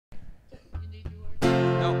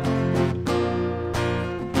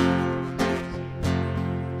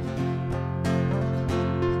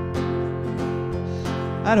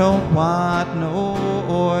I don't want no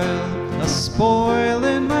oil, a spoil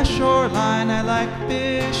in my shoreline. I like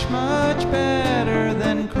fish much better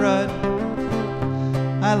than crud.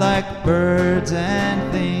 I like birds and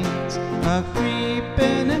things, a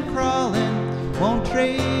creeping and crawling. Won't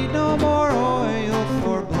trade no more oil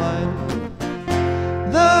for blood.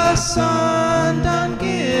 The sun done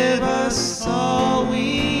give us all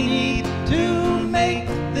we need to make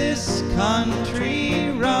this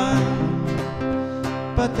country run.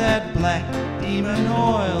 But that black demon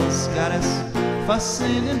oil's got us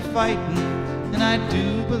fussing and fighting, and I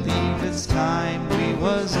do believe it's time we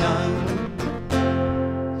was done.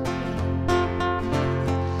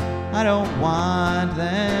 I don't want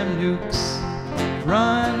them nukes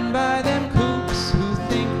run by them kooks who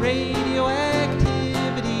think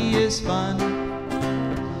radioactivity is fun.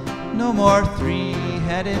 No more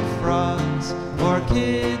three-headed frogs or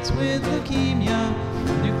kids with leukemia.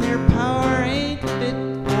 Nuclear power ain't fit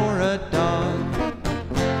for a dog.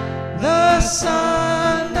 The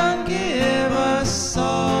sun done give us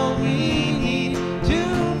all we need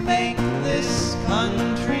to make this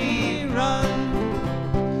country run.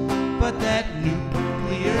 But that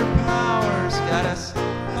nuclear power's got us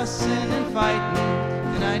fussing and fighting,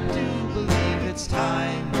 and I do believe it's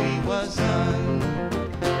time we was done.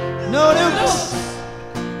 No nukes!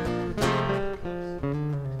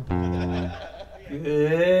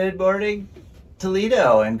 Good morning,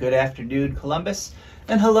 Toledo, and good afternoon, Columbus,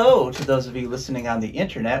 and hello to those of you listening on the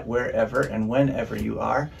internet, wherever and whenever you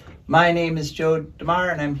are. My name is Joe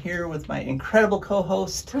DeMare, and I'm here with my incredible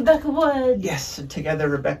co-host, Rebecca Wood. Yes, and together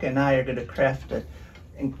Rebecca and I are going to craft a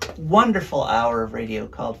wonderful hour of radio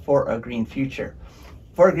called For a Green Future.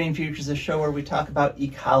 For a Green Future is a show where we talk about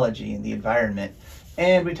ecology and the environment,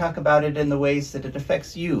 and we talk about it in the ways that it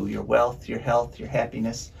affects you, your wealth, your health, your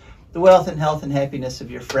happiness, the wealth and health and happiness of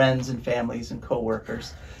your friends and families and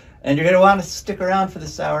co-workers. And you're going to want to stick around for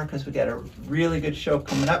this hour because we got a really good show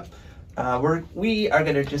coming up. We are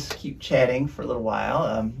going to just keep chatting for a little while,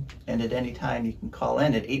 and at any time you can call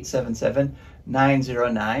in at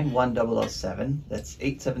 877-909-1007. That's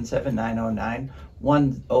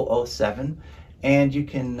 877-909-1007. And you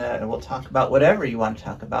can, we'll talk about whatever you want to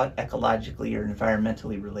talk about, ecologically or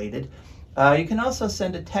environmentally related. You can also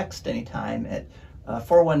send a text anytime at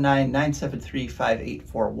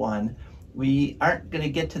 419-973-5841. We aren't going to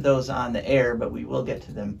get to those on the air, but we will get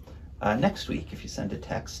to them next week if you send a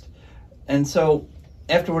text. And so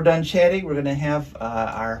after we're done chatting, we're going to have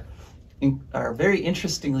our very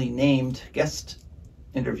interestingly named guest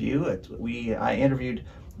interview. I interviewed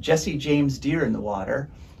Jesse James Deer in the Water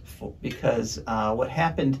because what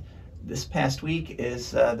happened this past week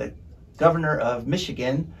is the governor of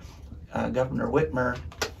Michigan, Governor Whitmer,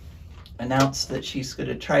 announced that she's going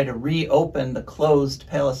to try to reopen the closed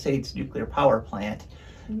Palisades nuclear power plant.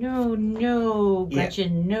 No,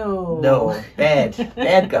 Gretchen, yeah. No,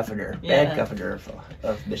 bad governor, yeah. Bad governor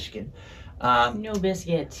of Michigan. No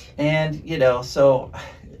biscuit. And,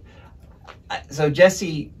 so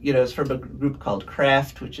Jesse, is from a group called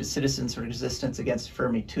CRAFT, which is Citizens for Resistance Against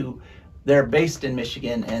Fermi 2. They're based in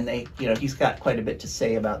Michigan, and he's got quite a bit to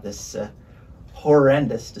say about this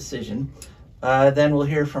horrendous decision. Then we'll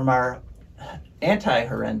hear from our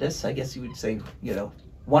anti-horrendous, I guess you would say,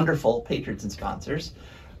 wonderful patrons and sponsors.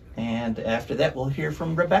 And after that, we'll hear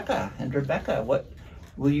from Rebecca. And Rebecca, what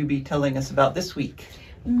will you be telling us about this week?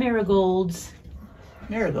 Marigolds.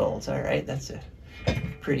 Marigolds, all right. That's a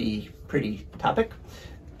pretty topic.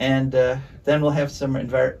 And then we'll have some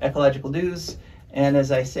ecological news. And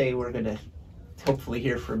as I say, we're going to hopefully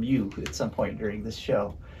hear from you at some point during this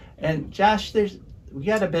show. And Josh, we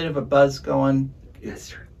got a bit of a buzz going. You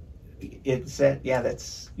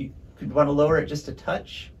could want to lower it just a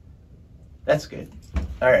touch. That's good.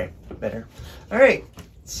 All right, better. All right,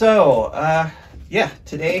 so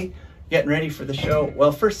today getting ready for the show.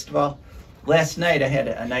 Well, first of all, last night I had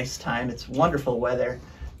a nice time. It's wonderful weather,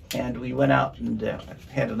 and we went out and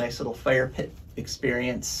had a nice little fire pit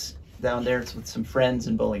experience down there with some friends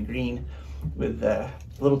in Bowling Green with a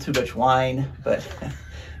little too much wine, but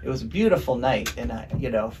it was a beautiful night. And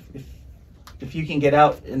if you can get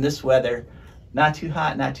out in this weather, not too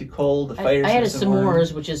hot, not too cold, the fires. I had a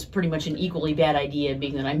s'mores, which is pretty much an equally bad idea,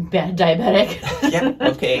 being that I'm diabetic. Yeah.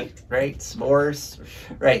 Okay. Right. S'mores.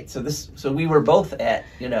 Right. So we were both at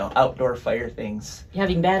outdoor fire things.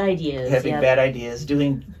 Having bad ideas. Bad ideas,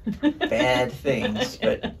 doing bad things,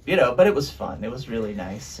 but it was fun. It was really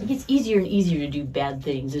nice. It gets easier and easier to do bad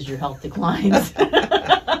things as your health declines.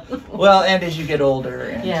 Well, and as you get older,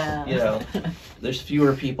 and there's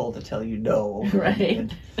fewer people to tell you no. Right.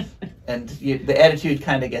 And the attitude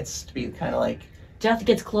kind of gets to be kind of like, death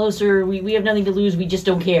gets closer. We have nothing to lose. We just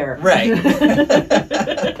don't care. Right.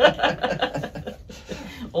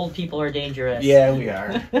 Old people are dangerous. Yeah, we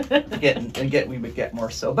are. We would get more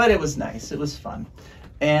so, but it was nice. It was fun,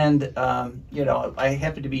 and you know, I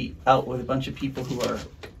happened to be out with a bunch of people who are,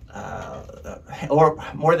 or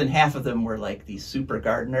more than half of them were like these super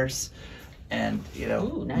gardeners, and you know,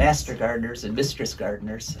 Ooh, nice. master gardeners and mistress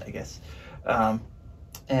gardeners, I guess.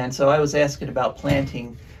 And so I was asking about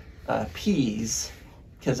planting peas,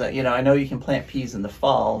 because you know, I know you can plant peas in the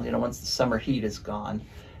fall, you know, once the summer heat is gone,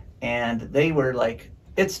 and they were like,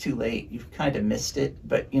 it's too late, you've kind of missed it,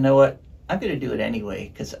 but you know what, I'm going to do it anyway,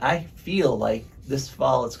 because I feel like this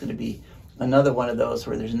fall it's going to be another one of those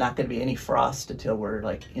where there's not going to be any frost until we're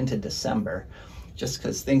like into December, just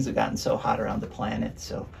because things have gotten so hot around the planet.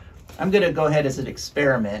 So I'm going to go ahead as an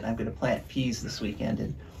experiment. I'm going to plant peas this weekend,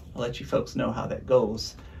 and I'll let you folks know how that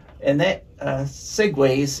goes. And that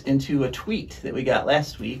segues into a tweet that we got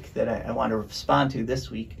last week that I want to respond to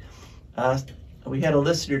this week. We had a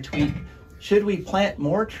listener tweet, should we plant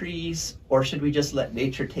more trees or should we just let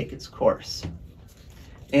nature take its course?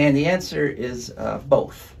 And the answer is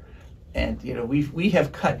both. And you know, we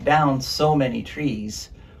have cut down so many trees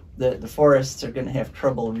that the forests are going to have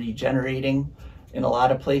trouble regenerating in a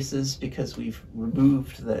lot of places because we've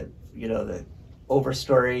removed the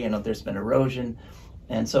overstory, you know, there's been erosion.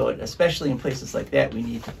 And so especially in places like that, we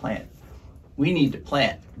need to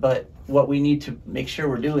plant. But what we need to make sure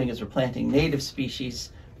we're doing is we're planting native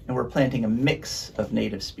species, and we're planting a mix of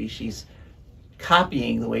native species,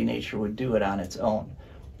 copying the way nature would do it on its own.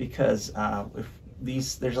 Because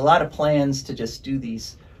there's a lot of plans to just do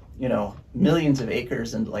these, you know, millions of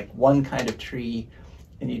acres and like one kind of tree,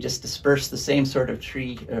 and you just disperse the same sort of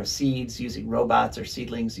tree or seeds using robots or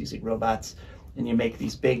seedlings using robots, and you make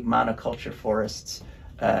these big monoculture forests.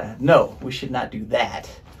 No, we should not do that.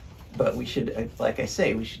 But we should, like I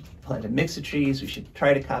say, we should plant a mix of trees. We should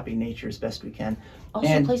try to copy nature as best we can.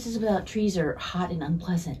 Also, places without trees are hot and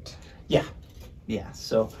unpleasant. Yeah.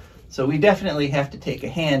 So we definitely have to take a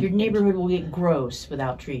hand. Your neighborhood will get gross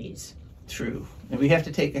without trees. True, and we have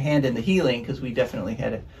to take a hand in the healing because we definitely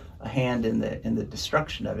had a hand in the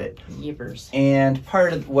destruction of it. Yippers. And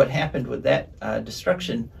part of what happened with that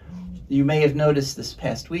destruction, you may have noticed this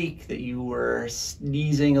past week that you were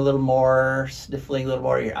sneezing a little more, sniffling a little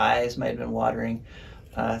more. Your eyes might have been watering.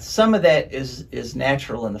 Some of that is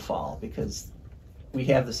natural in the fall because we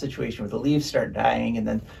have the situation where the leaves start dying, and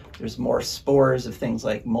then there's more spores of things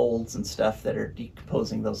like molds and stuff that are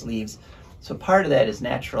decomposing those leaves. So part of that is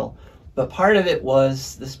natural, but part of it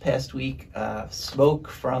was this past week, smoke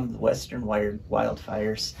from the western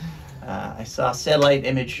wildfires. I saw satellite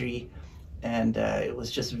imagery, and it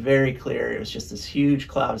was just very clear. It was just this huge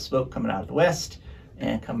cloud of smoke coming out of the west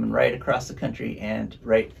and coming right across the country and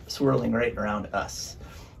swirling right around us.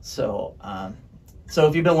 So so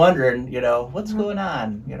if you've been wondering, you know, what's going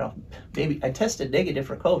on, you know, maybe I tested negative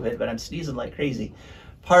for COVID, but I'm sneezing like crazy.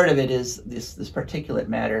 Part of it is this particulate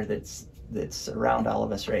matter that's around all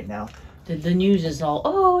of us right now. The news is all,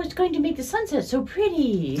 oh, it's going to make the sunset so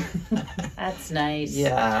pretty. That's nice.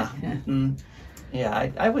 Yeah. Mm-hmm.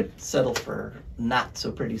 Yeah, I would settle for not so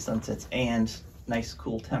pretty sunsets and nice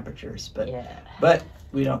cool temperatures, but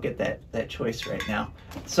we don't get that choice right now.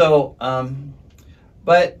 So,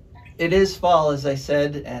 but it is fall, as I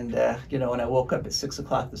said, and you know, when I woke up at 6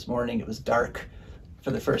 o'clock this morning, it was dark for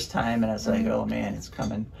the first time, and I was like, oh man, it's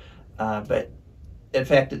coming. But in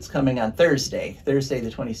fact, it's coming on Thursday. Thursday the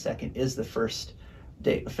 22nd is the first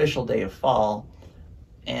official day of fall.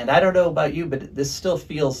 And I don't know about you, but this still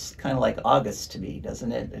feels kind of like August to me,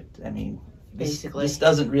 doesn't it? I mean, basically, this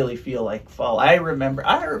doesn't really feel like fall. I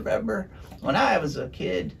remember when I was a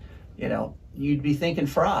kid, you know, you'd be thinking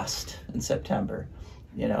frost in September.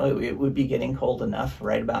 You know, it would be getting cold enough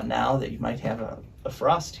right about now that you might have a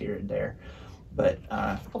frost here and there. But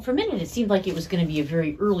well, for a minute it seemed like it was going to be a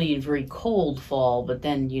very early and very cold fall, but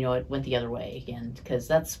then, you know, it went the other way again, because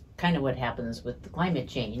that's kind of what happens with the climate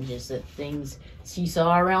change, is that things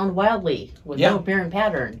seesaw around wildly with no apparent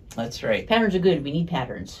pattern. That's right. Patterns are good. We need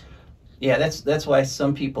patterns. Yeah, that's why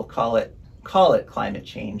some people call it climate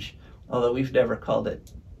change, although we've never called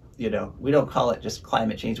it, you know, we don't call it just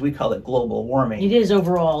climate change. We call it global warming. It is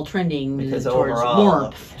overall trending because towards overall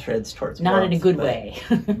warmth. Trends towards not warmth, in a good way.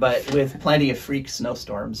 But with plenty of freak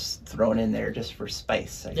snowstorms thrown in there just for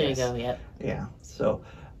spice, I guess. There you go, yep. Yeah, so,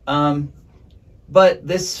 but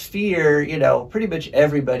this fear, you know, pretty much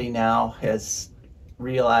everybody now has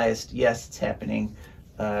realized, yes, it's happening.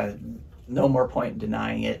 No more point in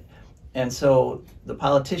denying it. And so the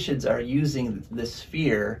politicians are using this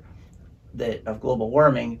fear that of global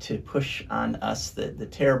warming to push on us the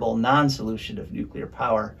terrible non-solution of nuclear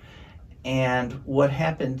power. And what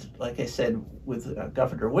happened, like I said, with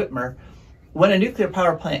Governor Whitmer, when a nuclear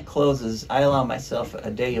power plant closes, I allow myself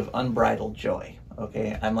a day of unbridled joy.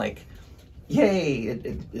 Okay, I'm like, yay!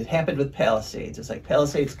 It happened with Palisades. It's like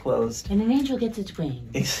Palisades closed, and an angel gets its wings.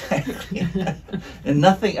 Exactly. And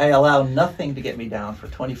I allow nothing to get me down for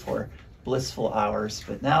 24 blissful hours.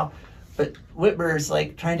 But Whitmer is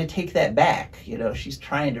like trying to take that back. You know, she's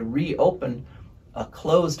trying to reopen a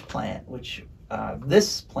closed plant, which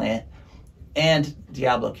this plant and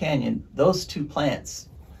Diablo Canyon, those two plants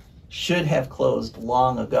should have closed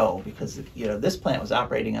long ago, because this plant was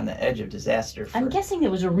operating on the edge of disaster for I'm guessing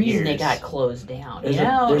there was a reason years. It got closed down. There's It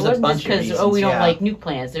wasn't a bunch just because of reasons, we don't yeah. like nuke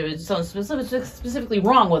plants. There was something specifically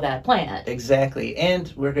wrong with that plant. Exactly,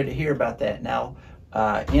 and we're going to hear about that now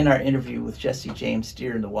in our interview with Jesse James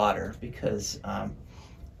Deer in the Water, because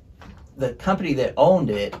the company that owned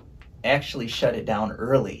it actually shut it down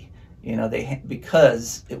early.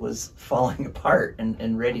 Because it was falling apart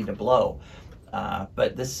and ready to blow.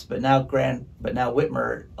 But now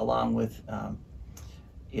Whitmer, along with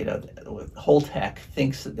with Holtec,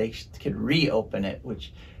 thinks that they could reopen it,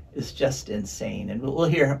 which is just insane. And we'll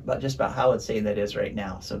hear about how insane that is right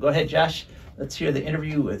now. So go ahead, Josh. Let's hear the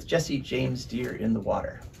interview with Jesse James Deer in the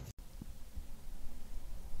Water.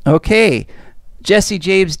 Okay, Jesse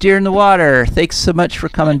James Deer in the Water. Thanks so much for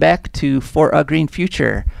coming back to For a Green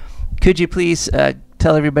Future. Could you please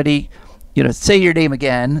tell everybody, say your name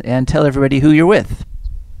again and tell everybody who you're with?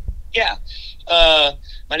 Yeah.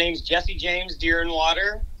 My name's Jesse James Deer in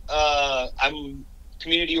Water. I'm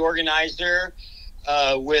community organizer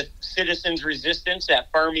with Citizens Resistance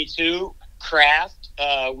at Fermi 2 Craft.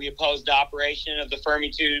 We oppose the operation of the Fermi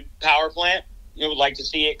 2 power plant. We would like to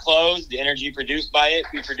see it closed. The energy produced by it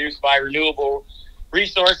be produced by renewable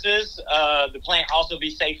resources. The plant also be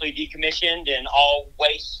safely decommissioned and all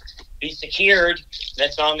waste be secured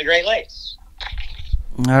that's on the Great Lakes.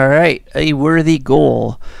 All right, a worthy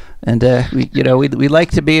goal, and we like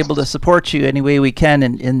to be able to support you any way we can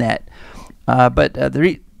in that. But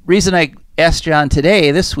the reason I asked you on today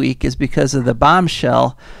this week is because of the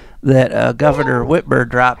bombshell that Governor Whitmer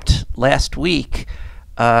dropped last week.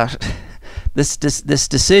 This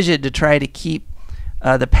decision to try to keep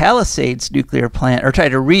the Palisades nuclear plant, or try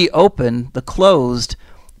to reopen the closed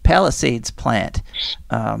Palisades plant.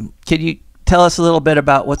 Can you tell us a little bit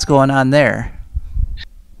about what's going on there?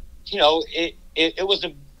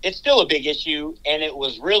 It's still a big issue, and it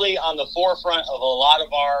was really on the forefront of a lot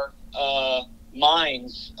of our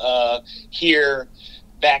minds here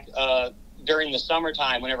back during the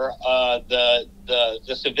summertime, whenever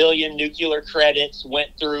the civilian nuclear credits went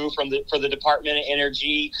through for the Department of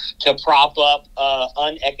Energy to prop up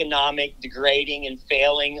uneconomic, degrading, and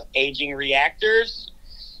failing aging reactors.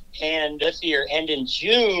 And this year, and in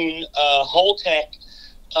June, Holtec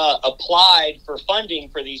applied for funding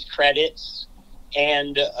for these credits,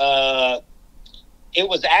 and it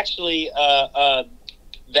was actually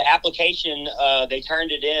the application. They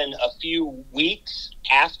turned it in a few weeks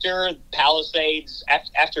after Palisades,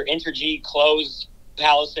 after Entergy closed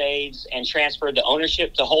Palisades and transferred the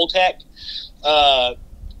ownership to Holtec.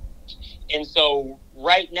 And so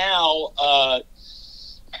right now,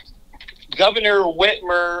 Governor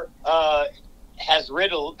Whitmer has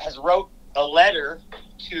wrote a letter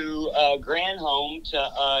to Granholm,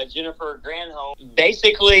 to Jennifer Granholm,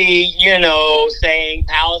 basically, saying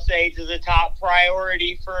Palisades is a top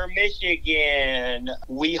priority for Michigan.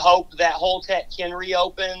 We hope that Holtec can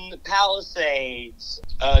reopen Palisades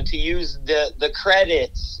to use the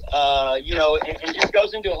credits, and just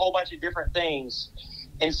goes into a whole bunch of different things.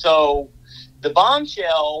 And so the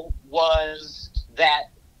bombshell was that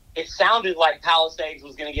it sounded like Palisades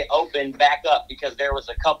was going to get opened back up because there was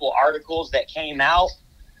a couple articles that came out.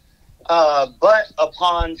 But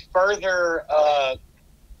upon further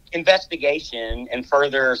investigation and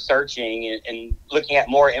further searching and looking at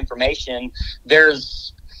more information,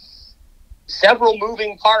 there's several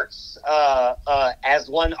moving parts, as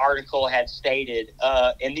one article had stated.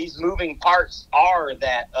 And these moving parts are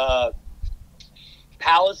that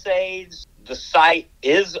Palisades, the site,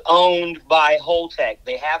 is owned by Holtec.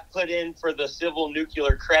 They have put in for the civil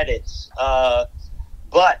nuclear credits,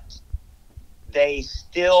 but they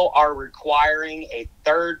still are requiring a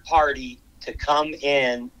third party to come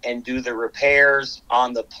in and do the repairs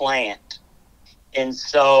on the plant. And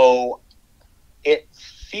so it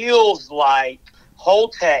feels like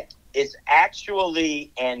Holtec is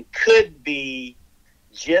actually and could be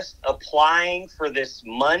just applying for this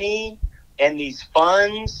money and these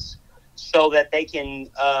funds so that they can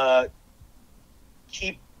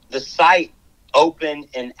keep the site open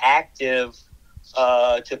and active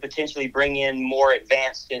to potentially bring in more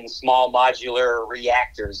advanced and small modular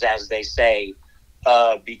reactors, as they say,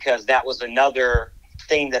 because that was another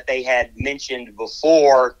thing that they had mentioned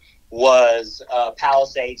before, was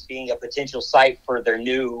Palisades being a potential site for their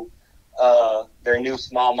new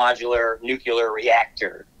small modular nuclear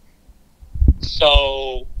reactor.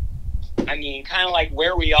 So, I mean, kind of like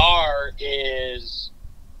where we are is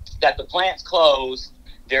that the plant's closed.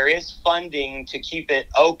 There is funding to keep it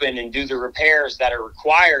open and do the repairs that are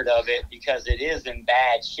required of it, because it is in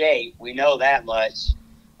bad shape. We know that much.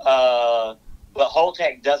 But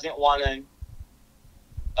Holtec doesn't want to.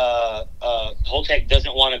 Holtec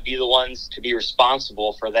doesn't want to be the ones to be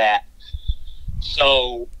responsible for that.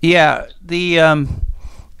 So yeah,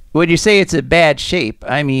 when you say it's in bad shape,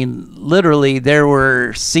 I mean literally there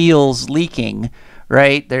were seals leaking.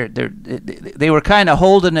 Right, they were kind of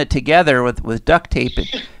holding it together with duct tape,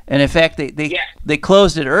 and in fact they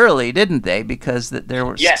closed it early, didn't they? Because there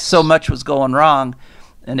was so much was going wrong,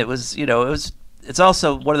 and it was it's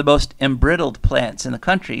also one of the most embrittled plants in the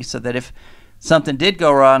country, so that if something did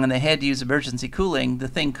go wrong and they had to use emergency cooling, the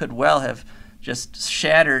thing could well have just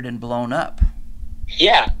shattered and blown up.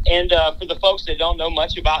 Yeah, and for the folks that don't know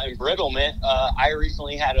much about embrittlement, I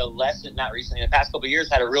recently had a lesson, not recently, in the past couple of years,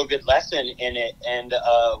 had a real good lesson in it, and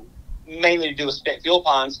mainly to do with spent fuel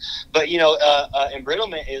ponds. But,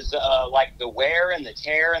 embrittlement is like the wear and the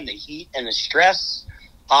tear and the heat and the stress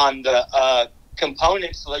on the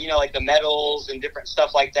components, like the metals and different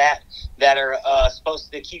stuff like that are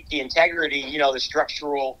supposed to keep the integrity, the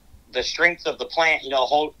strength of the plant,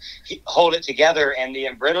 hold it together, and the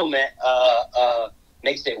embrittlement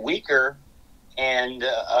makes it weaker and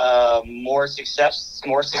more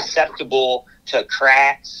susceptible to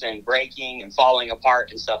cracks and breaking and falling apart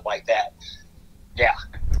and stuff like that. Yeah.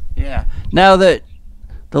 Yeah. Now the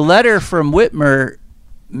letter from Whitmer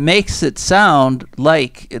makes it sound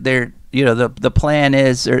like the plan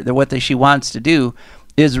is, or what she wants to do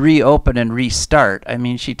is reopen and restart. I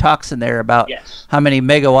mean, she talks in there about how many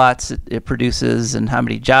megawatts it produces and how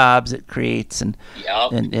many jobs it creates, and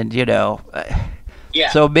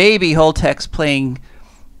so maybe Holtec's playing,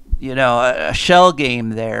 a shell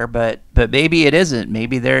game there, but maybe it isn't.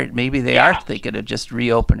 Maybe they are thinking of just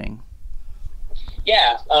reopening.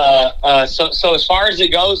 Yeah. So as far as it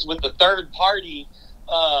goes with the third party,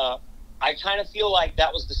 I kind of feel like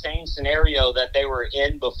that was the same scenario that they were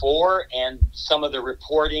in before, and some of the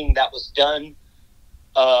reporting that was done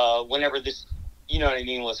whenever this,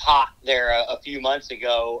 was hot there a few months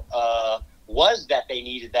ago, was that they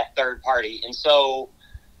needed that third party. And so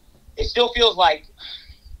it still feels like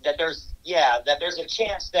that there's a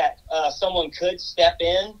chance that someone could step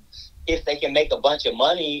in if they can make a bunch of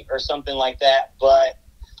money or something like that. But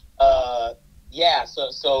so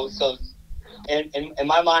in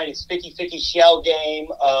my mind, it's 50-50 shell game.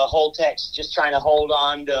 Holtec's just trying to hold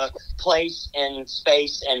on to place and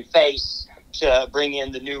space and face to bring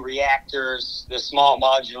in the new reactors, the small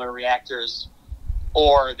modular reactors,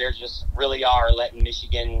 or they just really are letting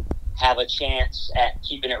Michigan have a chance at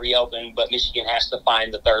keeping it reopened, but Michigan has to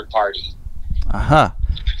find the third party.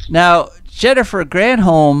 Now, Jennifer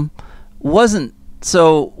Granholm was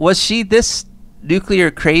she this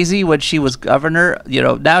nuclear crazy when she was governor?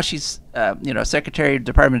 Now she's Secretary of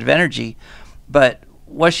Department of Energy, but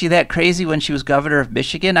was she that crazy when she was governor of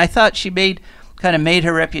Michigan? I thought she made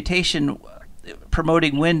her reputation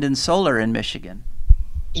promoting wind and solar in Michigan.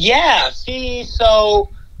 Yeah, see, so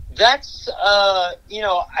that's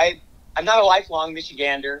I'm not a lifelong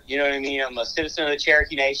Michigander, you know what I mean? I'm a citizen of the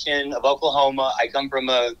Cherokee Nation of Oklahoma. I come from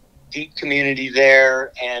a deep community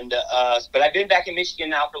there, and but I've been back in Michigan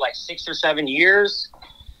now for like 6 or 7 years,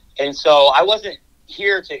 and so I wasn't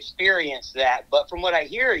here to experience that. But from what I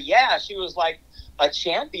hear, she was like a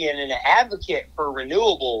champion and an advocate for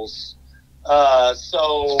renewables.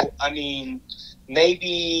 So I mean,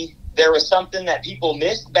 maybe there was something that people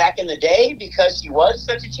missed back in the day because she was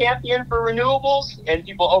such a champion for renewables and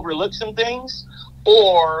people overlooked some things,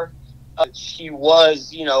 or she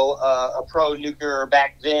was, a pro-nuclear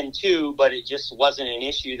back then too, but it just wasn't an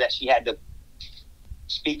issue that she had to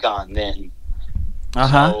speak on then.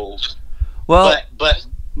 So, but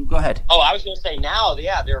go ahead. Oh, I was going to say now,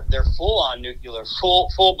 they're full on nuclear,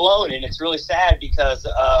 full blown, and it's really sad because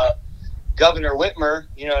Governor Whitmer,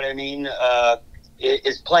 you know what I mean,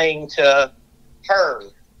 is playing to her,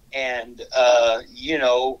 and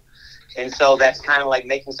and so that's kind of like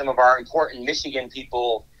making some of our important Michigan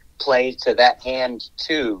people play to that hand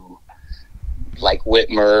too, like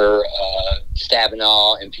Whitmer,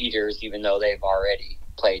 Stabenow, and Peters, even though they've already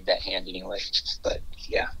played that hand anyway. But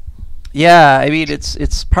yeah. Yeah, I mean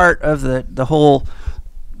it's part of the whole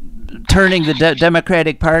turning the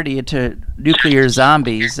Democratic Party into nuclear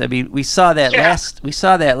zombies. I mean, we saw that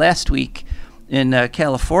last week in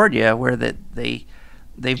California, where they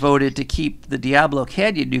voted to keep the Diablo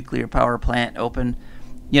Canyon nuclear power plant open,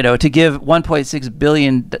 to give $1.6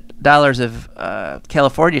 billion of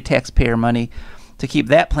California taxpayer money to keep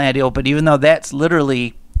that plant open, even though that's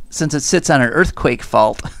literally, since it sits on an earthquake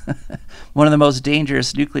fault, one of the most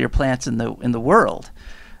dangerous nuclear plants in the world.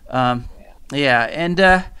 Yeah, and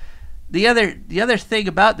the other thing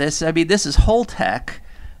about this, I mean, this is Holtec,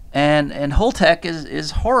 and Holtec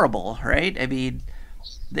is horrible, right? I mean,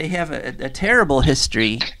 they have a terrible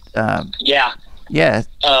history. Yeah. Yeah.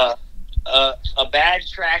 A bad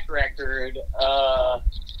track record. A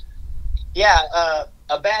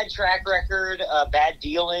bad track record. Bad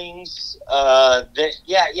dealings.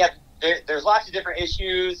 There's lots of different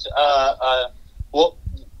issues. Well,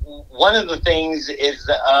 one of the things is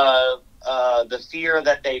the fear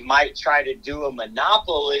that they might try to do a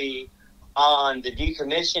monopoly on the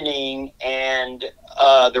decommissioning and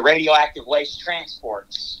the radioactive waste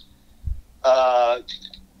transports,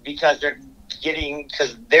 because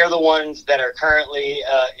they're the ones that are currently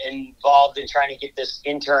involved in trying to get this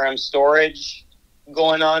interim storage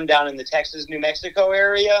going on down in the Texas, New Mexico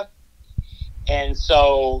area. And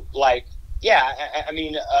so, I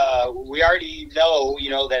mean, we already know,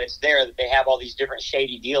 that it's there, that they have all these different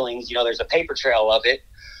shady dealings. There's a paper trail of it.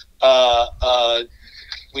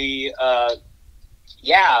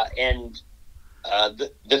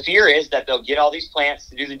 The fear is that they'll get all these plants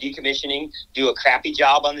to do the decommissioning, do a crappy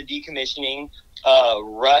job on the decommissioning,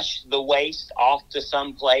 rush the waste off to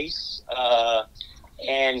some place,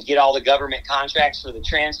 and get all the government contracts for the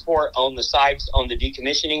transport, own the sites, own the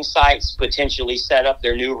decommissioning sites, potentially set up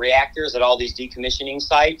their new reactors at all these decommissioning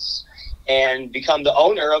sites, and become the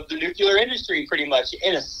owner of the nuclear industry, pretty much,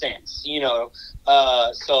 in a sense.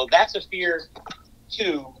 So that's a fear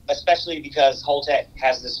too, especially because Holtec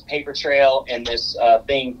has this paper trail and this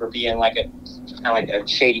thing for being like a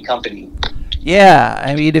shady company. Yeah,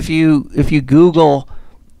 I mean, if you Google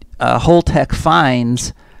Holtec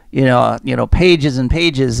finds, pages and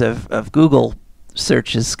pages of Google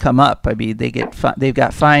searches come up. I mean, they've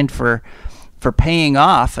got fined for paying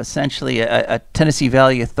off essentially a Tennessee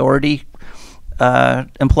Valley Authority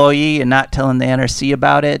employee and not telling the NRC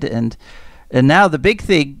about it. And now the big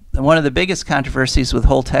thing, one of the biggest controversies with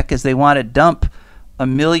Holtec, is they want to dump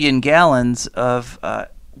 1 million gallons of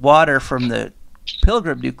water from the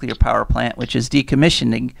Pilgrim nuclear power plant, which is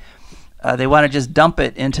decommissioning. They want to just dump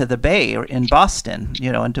it into the bay or in Boston,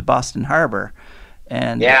 into Boston Harbor,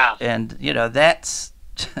 and that's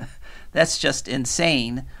that's just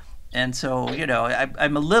insane. And so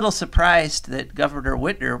I'm a little surprised that Governor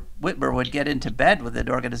Whitmer would get into bed with an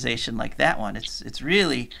organization like that one. It's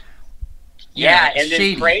really and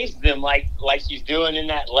shady. Then praise them like she's doing in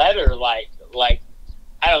that letter, like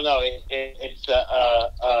I don't know,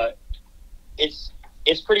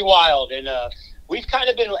 it's pretty wild. And we've kind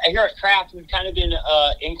of been here at Craft. We've kind of been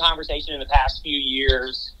in conversation in the past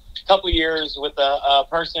couple years with a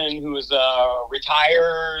person who is a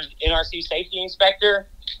retired NRC safety inspector.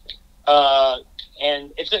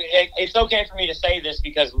 And it's okay for me to say this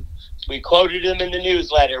because we quoted him in the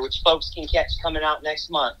newsletter, which folks can catch coming out next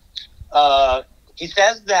month. He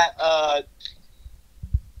says that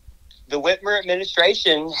the Whitmer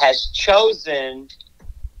administration has chosen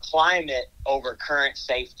climate over current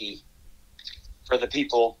safety for the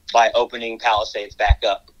people by opening Palisades back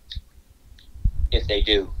up, if they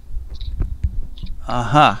do.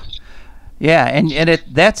 Yeah, and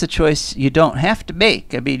that's a choice you don't have to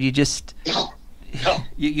make. I mean, you just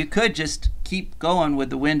you could just keep going with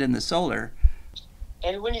the wind and the solar.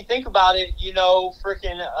 And when you think about it,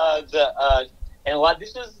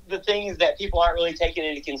 this is the things that people aren't really taking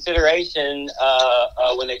into consideration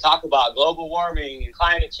when they talk about global warming and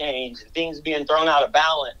climate change and things being thrown out of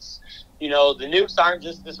balance. The nukes aren't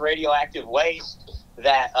just this radioactive waste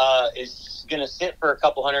that is going to sit for a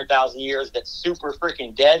couple 100,000 years that's super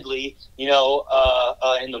freaking deadly, in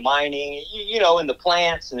the mining, in the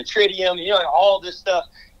plants and the tritium, all this stuff.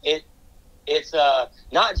 It's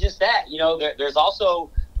not just that, there's also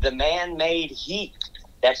the man-made heat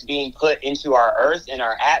that's being put into our earth and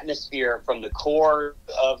our atmosphere from the core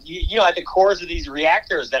of, at the cores of these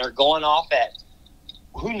reactors that are going off at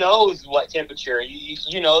who knows what temperature.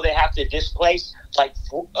 They have to displace,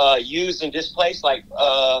 use and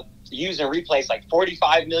replace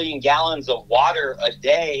 45 million gallons of water a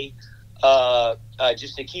day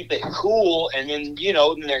just to keep it cool. And then,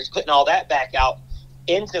 then they're putting all that back out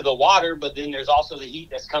into the water, but then there's also the heat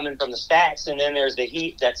that's coming from the stacks, and then there's the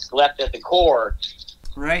heat that's left at the core.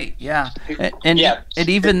 Right. Yeah. And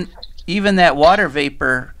even that water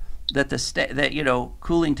vapor that that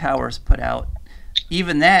cooling towers put out,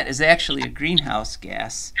 even that is actually a greenhouse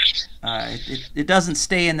gas. It doesn't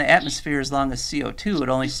stay in the atmosphere as long as CO2. It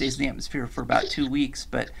only stays in the atmosphere for about 2 weeks.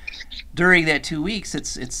 But during that 2 weeks,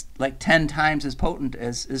 it's like 10 times as potent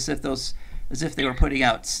as if they were putting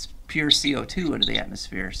out pure CO2 into the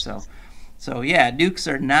atmosphere. So yeah,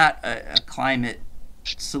 nukes are not a climate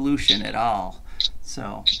solution at all.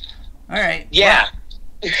 So, all right. Yeah.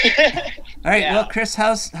 Well, all right. Yeah. Well, Chris,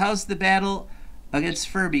 how's the battle against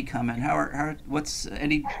Furby coming? What's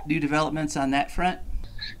any new developments on that front?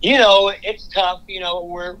 It's tough.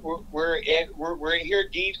 We're here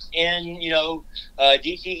deep in,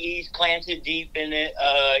 DTE's planted deep in it.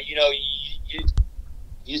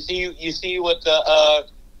 You see what the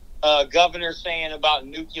governor's saying about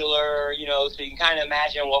nuclear, so you can kind of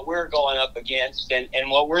imagine what we're going up against and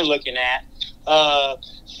what we're looking at.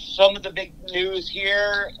 Some of the big news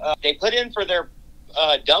here, they put in for their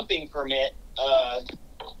dumping permit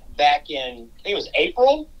back in, I think it was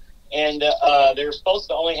April, and they're supposed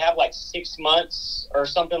to only have like 6 months or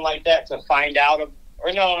something like that to find out,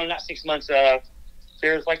 or no, not 6 months.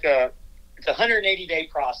 There's like it's a 180-day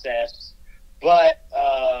process, but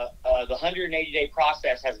the 180-day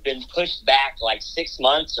process has been pushed back like 6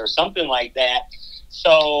 months or something like that.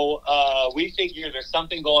 So we figure there's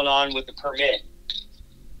something going on with the permit.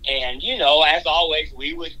 And, as always,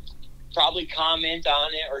 we would probably comment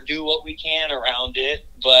on it or do what we can around it,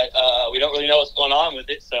 but we don't really know what's going on with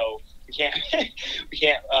it, so we can't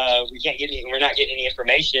we're not getting any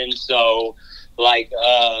information. So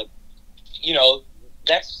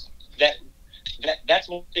that's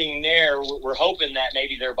one thing there. We're hoping that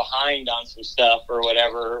maybe they're behind on some stuff or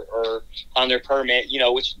whatever, or on their permit,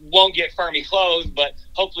 which won't get Fermi closed, but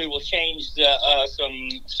hopefully will change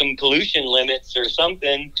some pollution limits or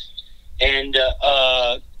something. And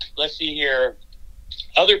let's see here.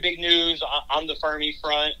 Other big news on the Fermi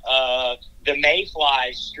front, the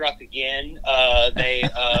mayflies struck again. They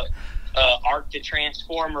arced a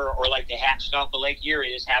transformer, or like they hatched off the Lake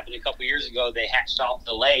Erie. This happened a couple years ago. They hatched off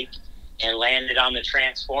the lake and landed on the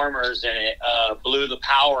transformers, and it blew the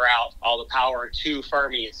power out, all the power to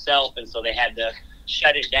Fermi itself, and so they had to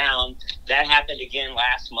shut it down. That happened again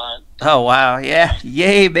last month. Oh, wow. Yeah.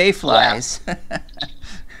 Yay, mayflies.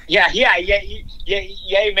 Yeah.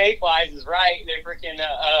 Yay, mayflies is right. They're freaking,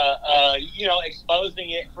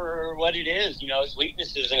 exposing it for what it is, its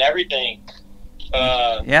weaknesses and everything.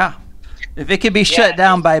 Yeah. If it could be shut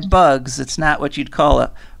down by bugs, it's not what you'd call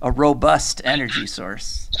a robust energy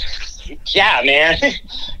source. Yeah, man.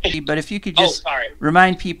 But if you could just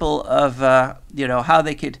remind people of, how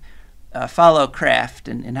they could follow Craft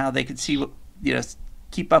and how they could see,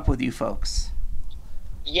 keep up with you folks.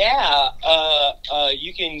 Yeah,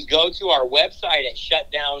 you can go to our website at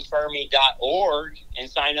shutdownfermi.org and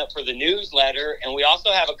sign up for the newsletter. And we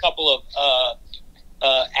also have a couple of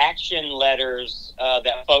action letters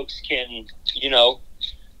that folks can,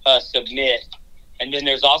 submit. And then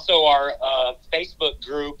there's also our Facebook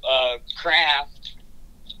group, Craft,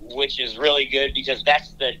 which is really good because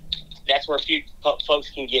that's where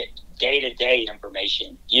folks can get day-to-day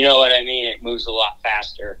information. You know what I mean? It moves a lot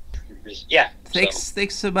faster. Yeah.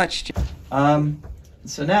 Thanks so much, Jim.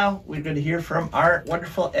 So now we're going to hear from our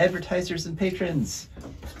wonderful advertisers and patrons.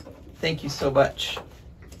 Thank you so much.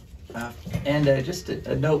 And just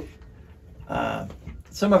a note,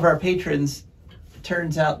 some of our patrons, it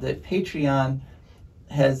turns out that Patreon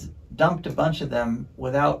has dumped a bunch of them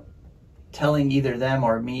without telling either them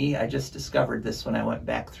or me. I just discovered this when I went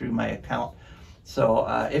back through my account. So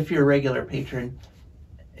if you're a regular patron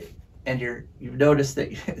and you've noticed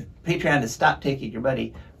that Patreon has stopped taking your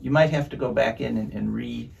money, you might have to go back in and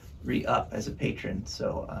re-up as a patron.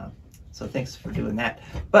 So thanks for doing that.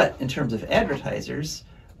 But in terms of advertisers,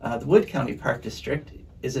 the Wood County Park District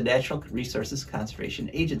is a natural resources conservation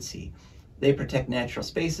agency. They protect natural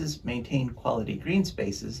spaces, maintain quality green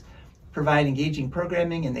spaces, provide engaging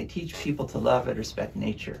programming, and they teach people to love and respect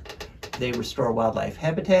nature. They restore wildlife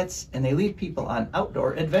habitats, and they lead people on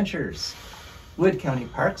outdoor adventures. Wood County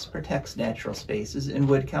Parks protects natural spaces in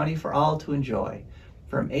Wood County for all to enjoy,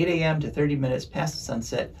 from 8 a.m. to 30 minutes past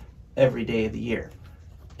sunset every day of the year.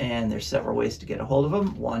 And there's several ways to get a hold of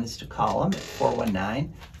them. One is to call them at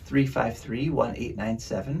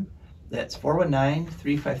 419-353-1897. That's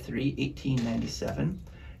 419-353-1897.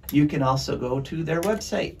 You can also go to their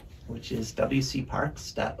website, which is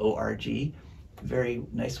wcparks.org. Very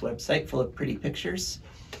nice website full of pretty pictures.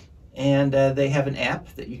 And they have an app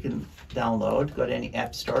that you can download. Go to any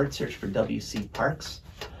app store, search for WC Parks.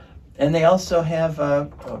 And they also have a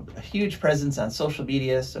huge presence on social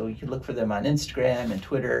media, so you can look for them on Instagram and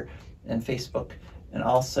Twitter and Facebook and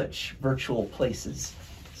all such virtual places.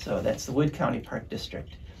 So that's the Wood County Park District.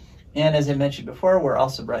 And as I mentioned before, we're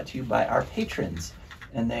also brought to you by our patrons.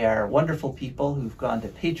 And they are wonderful people who've gone to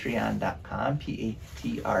patreon.com,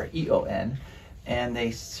 Patreon, and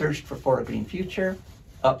they searched for a Green Future.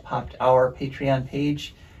 Up popped our Patreon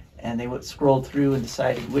page, and they scrolled through and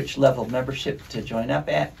decided which level of membership to join up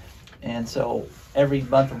at. And so every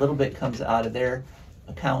month a little bit comes out of their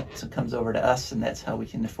account, so it comes over to us, and that's how we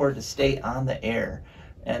can afford to stay on the air.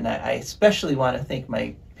 And I especially want to thank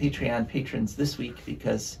my Patreon patrons this week,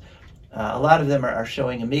 because a lot of them are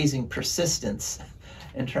showing amazing persistence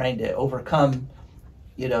in trying to overcome,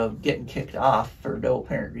 getting kicked off for no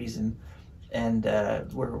apparent reason. And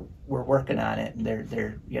we're working on it, and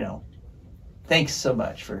they're thanks so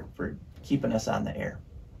much for keeping us on the air.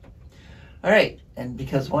 All right, and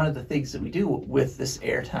because one of the things that we do with this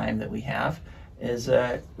airtime that we have is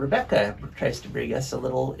Rebecca tries to bring us a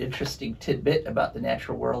little interesting tidbit about the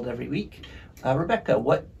natural world every week. Rebecca,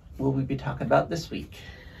 what will we be talking about this week?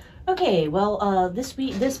 Okay, well,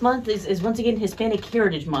 this month is once again Hispanic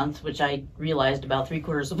Heritage Month, which I realized about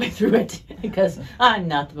 3/4 of the way through it because I'm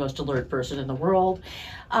not the most alert person in the world.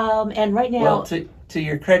 And right now, well, to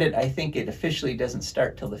your credit, I think it officially doesn't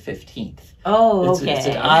start till the 15th. Oh, okay. It's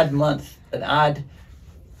an odd month, an odd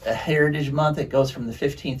Heritage Month. It goes from the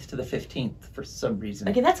 15th to the 15th for some reason.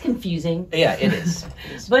 Okay, that's confusing. Yeah, it is.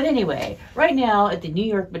 But anyway, right now at the New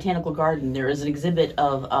York Botanical Garden, there is an exhibit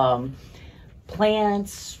of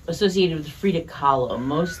plants associated with Frida Kahlo,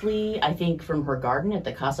 mostly I think from her garden at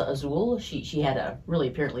the Casa Azul. She had a really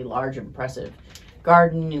apparently large, impressive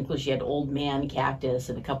garden. Including she had old man cactus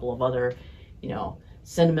and a couple of other,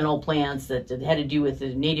 sentimental plants that had to do with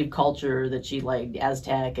the native culture that she liked,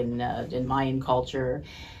 Aztec and Mayan culture.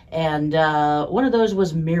 And one of those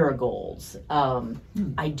was marigolds.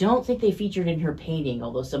 I don't think they featured in her painting,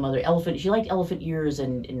 although some other she liked elephant ears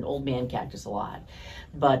and old man cactus a lot.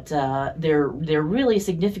 But they're really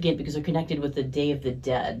significant because they're connected with the Day of the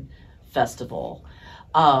Dead festival.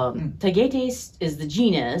 Tagetes is the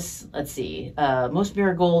genus. Let's see. Most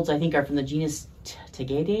marigolds, I think, are from the genus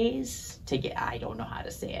Tagetes. I don't know how to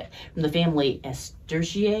say it. From the okay.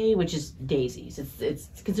 Asterciae, which is daisies. It's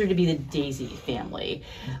considered to be the daisy family.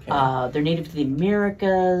 Okay. They're native to the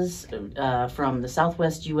Americas, from the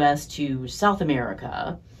Southwest U.S. to South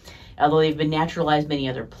America, although they've been naturalized many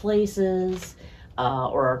other places.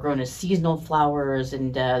 Or are grown as seasonal flowers,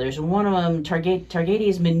 and there's one of them,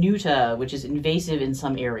 Tagetes minuta, which is invasive in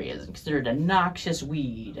some areas, considered a noxious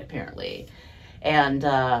weed, apparently. And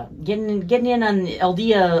getting in on El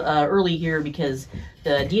Dia early here, because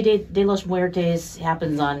the Dia de los Muertos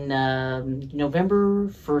happens on November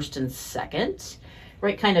 1st and 2nd,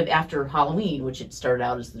 right kind of after Halloween, which it started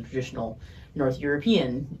out as the traditional North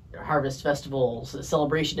European harvest festival,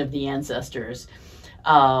 celebration of the ancestors.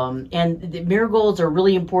 And the marigolds are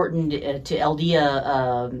really important to El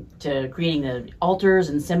Dia, to creating the altars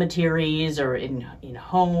and cemeteries or in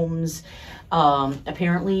homes.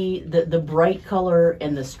 Apparently the bright color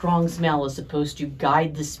and the strong smell is supposed to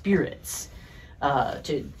guide the spirits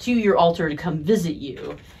to your altar to come visit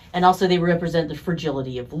you. And also they represent the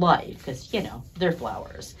fragility of life because, they're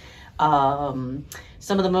flowers. One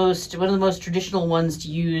of the most traditional ones to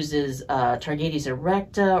use is Tagetes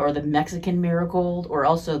erecta, or the Mexican marigold, or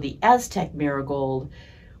also the Aztec marigold,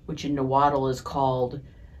 which in Nahuatl is called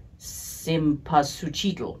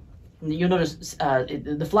Cempasúchitl. You'll notice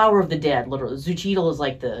the flower of the dead. Literally, Xochitl is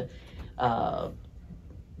like the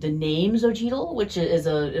name Xochitl, which is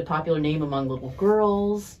a popular name among little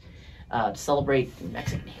girls to celebrate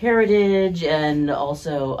Mexican heritage, and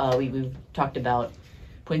also we've talked about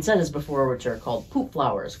poinsettias before, which are called poop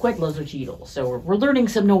flowers, quite Xochitl. So we're learning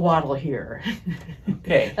some Nahuatl here.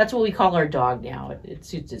 Okay. That's what we call our dog now. It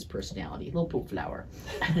suits his personality, little poop flower.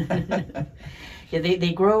 Yeah,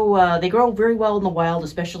 they grow very well in the wild,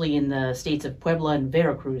 especially in the states of Puebla and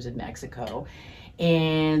Veracruz in Mexico.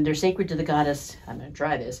 And they're sacred to the goddess, I'm going to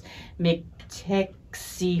try this,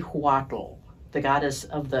 Mictexihuatl, the goddess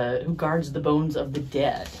who guards the bones of the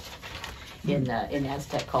dead in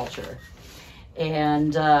Aztec culture.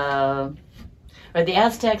 And the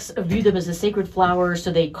Aztecs view them as a sacred flower,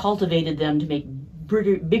 so they cultivated them to make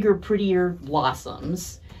bigger, prettier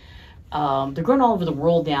blossoms. They're grown all over the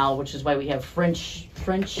world now, which is why we have French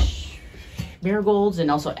marigolds and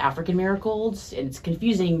also African marigolds. And it's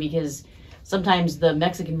confusing because sometimes the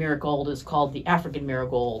Mexican marigold is called the African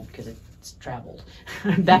marigold because it's traveled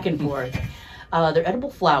back and forth. They're edible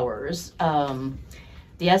flowers.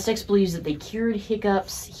 The Aztecs believes that they cured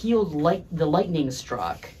hiccups, healed the lightning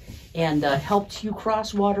struck, and helped you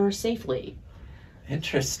cross water safely.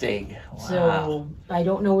 Interesting. Wow. So I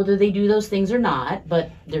don't know whether they do those things or not, but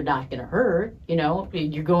they're not going to hurt. You know,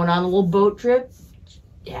 you're going on a little boat trip.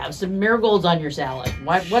 Have some marigolds on your salad.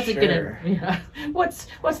 What's it gonna? You know, what's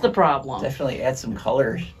the problem? Definitely add some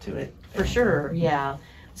color to it. For sure, yeah.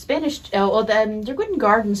 Spanish. Then they're good in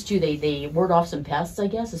gardens too. They ward off some pests, I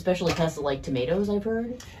guess, especially pests like tomatoes. I've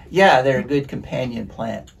heard. Yeah, they're a good companion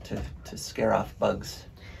plant to scare off bugs.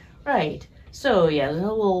 Right. So yeah, a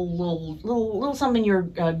little something in your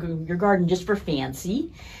garden just for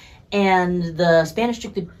fancy. And the Spanish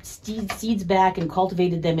took the seeds back and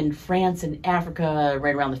cultivated them in France and Africa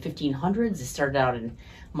right around the 1500s. They started out in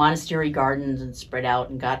monastery gardens and spread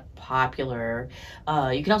out and got popular.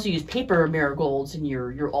 You can also use paper marigolds in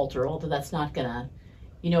your altar, although that's not gonna,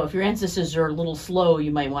 you know, if your ancestors are a little slow,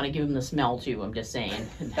 you might want to give them the smell too. I'm just saying.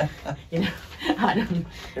 You know, I don't.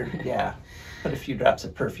 Yeah. Put a few drops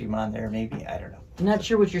of perfume on there, maybe. I don't know. I'm not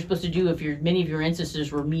sure what you're supposed to do if many of your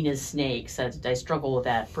ancestors were mean as snakes. I struggle with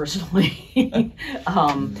that personally.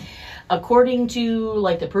 According to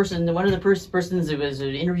like one of the persons that was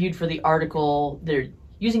interviewed for the article, they're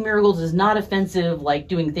using marigolds is not offensive, like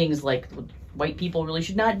doing things like white people really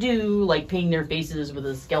should not do, like painting their faces with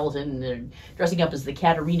a skeleton and dressing up as the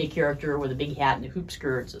Katarina character with a big hat and a hoop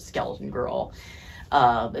skirt. It's a skeleton girl.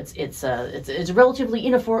 It's a relatively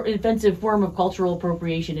inoffensive form of cultural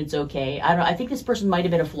appropriation. It's okay. I think this person might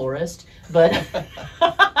have been a florist, but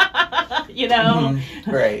you know,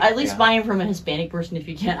 right? At least buy him from a Hispanic person if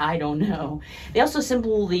you can. I don't know. They also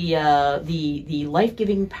symbol the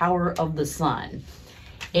life-giving power of the sun.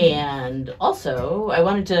 And also, I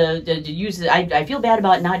wanted to use it. I feel bad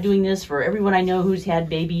about not doing this for everyone I know who's had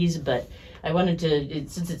babies, but I wanted to,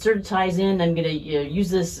 since it sort of ties in, I'm going to use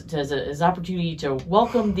this as an opportunity to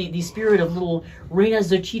welcome the spirit of little Reina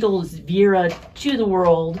Xochitl Vieira to the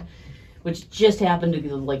world, which just happened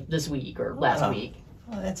like this week or last week.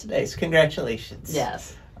 Well, that's nice. Congratulations.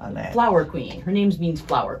 Yes. On that. Flower Queen. Her name means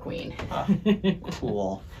Flower Queen.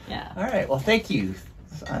 Cool. Yeah. All right. Well, thank you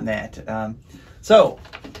on that. So,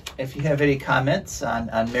 if you have any comments on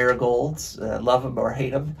marigolds, love them or hate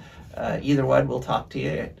them, either one, we'll talk to you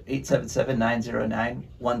at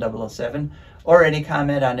 877-909-1007, or any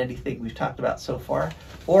comment on anything we've talked about so far,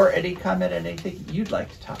 or any comment on anything you'd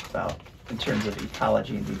like to talk about in terms of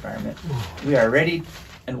ecology and the environment. We are ready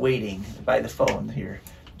and waiting by the phone here.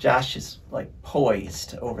 Josh is like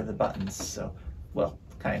poised over the buttons, so, well,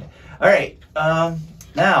 kind of. All right,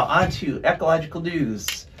 now on to ecological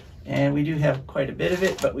news. And we do have quite a bit of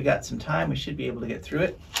it, but we got some time. We should be able to get through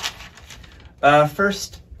it.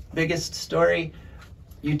 First, biggest story,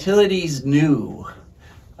 utilities new.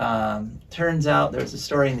 Turns out there was a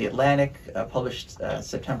story in the Atlantic published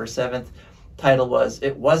September 7th. Title was,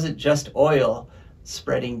 "It Wasn't Just Oil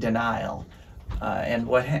Spreading Denial." And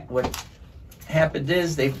what happened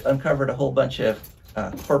is they've uncovered a whole bunch of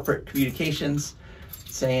corporate communications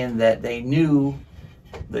saying that they knew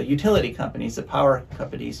the utility companies, the power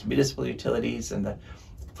companies, municipal utilities, and the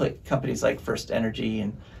companies like First Energy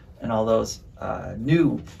and all those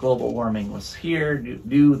knew global warming was here,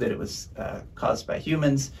 knew that it was caused by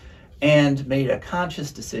humans, and made a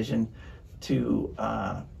conscious decision to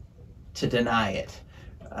deny it.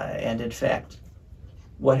 And in fact,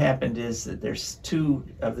 what happened is that there's two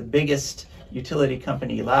of the biggest utility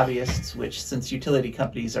company lobbyists, which, since utility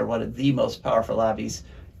companies are one of the most powerful lobbies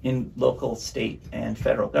in local, state, and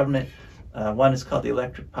federal government. One is called the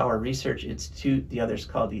Electric Power Research Institute. The other is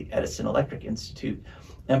called the Edison Electric Institute.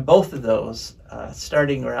 And both of those,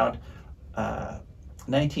 starting around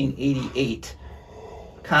 1988,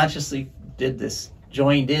 consciously did this,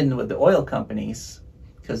 joined in with the oil companies,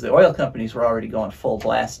 because the oil companies were already going full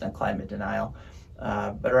blast on climate denial.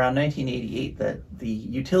 But around 1988, the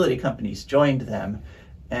utility companies joined them,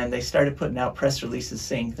 and they started putting out press releases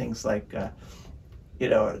saying things like,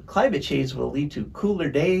 climate change will lead to cooler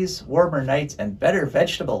days, warmer nights, and better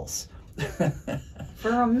vegetables. For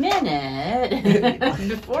a minute,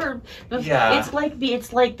 yeah. it's like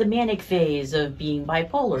the manic phase of being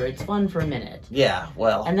bipolar. It's fun for a minute. Yeah,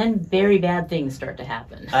 well. And then very bad things start to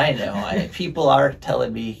happen. I know. People are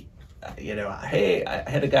telling me, hey, I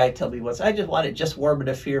had a guy tell me once, I just want it just warm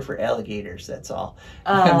enough here for alligators. That's all.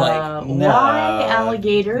 I'm like, no, why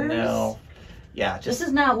alligators? No. Yeah, this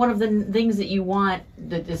is not one of the things that you want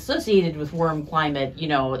that's associated with warm climate.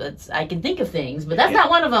 I can think of things, but that's not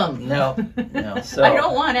one of them. No. So I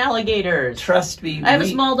don't want alligators. Trust me. I have a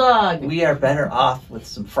small dog. We are better off with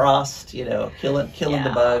some frost. Killing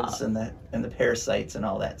the bugs and the parasites and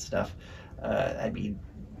all that stuff. I mean,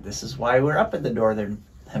 this is why we're up in the northern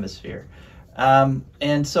hemisphere.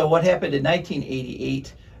 And so what happened in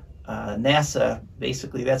 1988, NASA,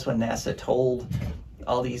 basically that's when NASA told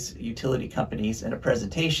all these utility companies in a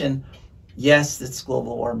presentation, yes, it's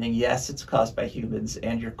global warming, yes, it's caused by humans,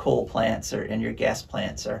 and your coal plants and your gas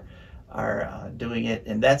plants are doing it.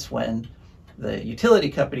 And that's when the utility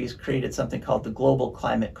companies created something called the Global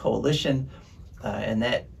Climate Coalition, and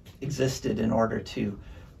that existed in order to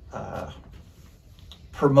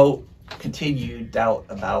promote continued doubt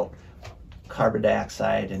about carbon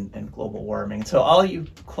dioxide and global warming. So all you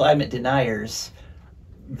climate deniers,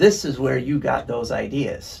 this is where you got those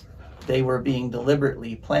ideas. They were being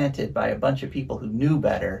deliberately planted by a bunch of people who knew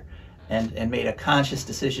better and made a conscious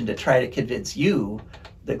decision to try to convince you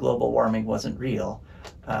that global warming wasn't real.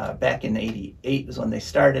 Back in '88 was when they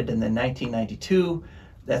started, and then 1992,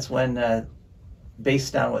 that's when,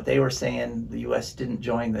 based on what they were saying, the U.S. didn't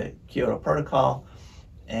join the Kyoto Protocol.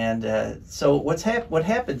 And so what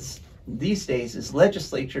happens these days is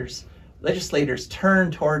legislators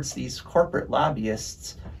turn towards these corporate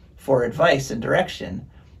lobbyists for advice and direction,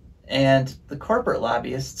 and the corporate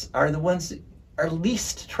lobbyists are the ones that are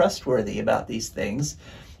least trustworthy about these things,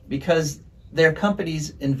 because their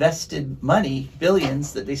companies invested money,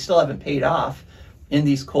 billions, that they still haven't paid off in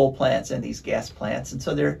these coal plants and these gas plants. And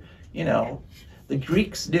so they're, the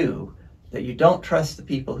Greeks knew that you don't trust the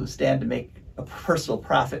people who stand to make a personal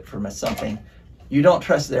profit from something. You don't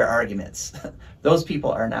trust their arguments. Those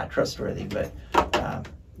people are not trustworthy, but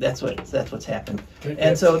that's what's happened.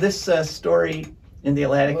 And so this story in the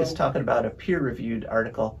Atlantic is talking about a peer-reviewed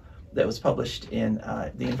article that was published in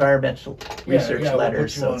the Environmental Research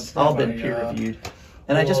Letters, so it's all been peer-reviewed.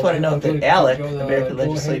 And I just want to note that ALEC, the American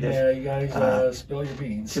Legislative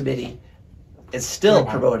Committee, is still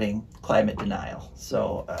promoting climate denial.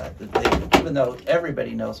 So even though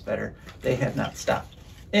everybody knows better, they have not stopped.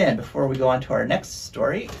 And before we go on to our next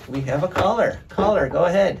story, we have a caller. Caller, go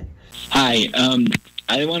ahead. Hi,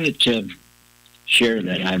 I wanted to share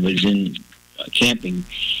that I was in camping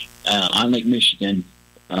on Lake Michigan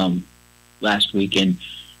last weekend.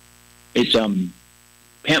 It's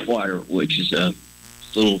Pentwater, which is a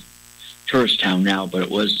little tourist town now, but it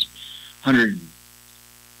was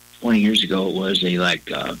 120 years ago. It was a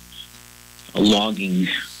logging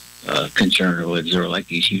concern. There were like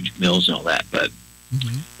these huge mills and all that, but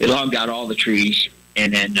they logged out all the trees,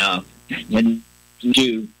 and then so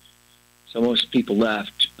most people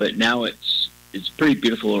left. But now it's pretty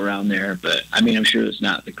beautiful around there. But I mean, I'm sure it's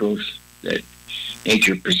not the growth that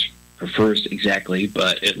nature prefers exactly,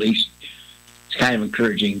 but at least it's kind of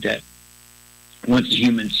encouraging that once the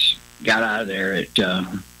humans got out of there, it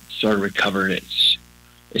sort of recovered its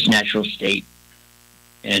natural state,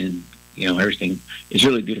 and everything is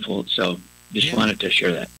really beautiful. So just wanted to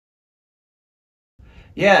share that.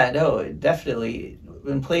 Yeah, no, definitely.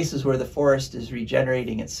 In places where the forest is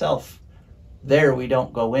regenerating itself, there we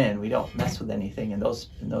don't go in. We don't mess with anything in those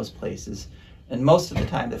places. And most of the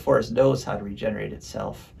time, the forest knows how to regenerate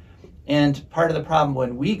itself. And part of the problem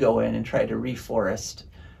when we go in and try to reforest,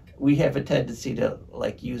 we have a tendency to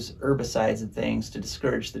use herbicides and things to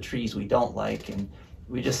discourage the trees we don't like, and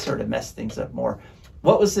we just sort of mess things up more.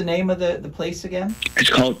 What was the name of the place again? It's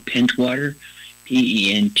called Pentwater.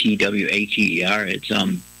 Pentwater.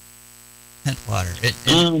 It's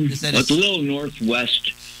Pentwater. It's a little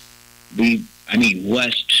northwest.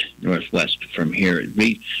 West northwest from here. It'd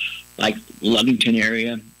be like Lovington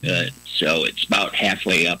area. So it's about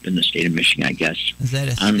halfway up in the state of Michigan, I guess. Is that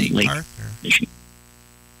a state park? Michigan.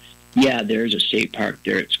 Yeah, there's a state park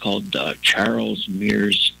there. It's called Charles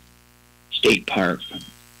Mears State Park,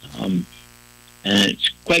 and it's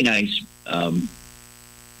quite nice.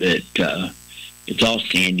 It's all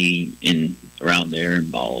sandy and around there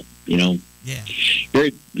and bald,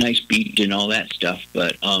 very nice beach and all that stuff.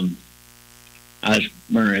 But I was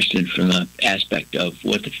more interested from the aspect of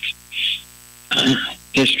what the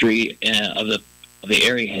history of the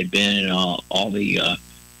area had been, and all the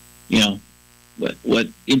what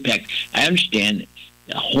impact. I understand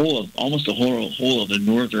almost the whole of the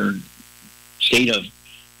northern state of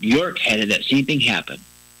New York had that same thing happen.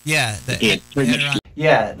 Yeah, the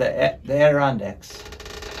Adirondacks.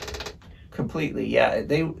 Completely, yeah.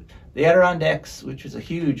 The Adirondacks, which was a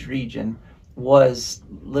huge region, was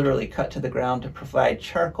literally cut to the ground to provide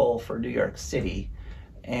charcoal for New York City.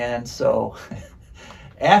 And so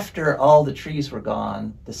after all the trees were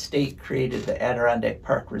gone, the state created the Adirondack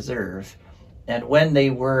Park Reserve. And when they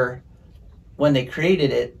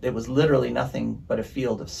created it, it was literally nothing but a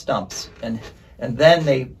field of stumps. And then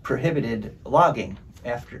they prohibited logging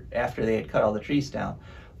after they had cut all the trees down.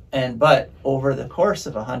 But over the course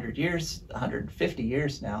of 100 years, 150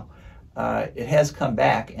 years now, it has come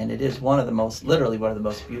back, and it is literally one of the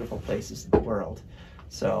most beautiful places in the world.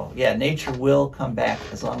 So yeah, nature will come back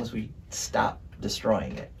as long as we stop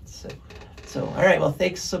destroying it. So all right, well,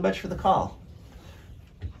 thanks so much for the call.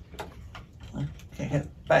 Okay,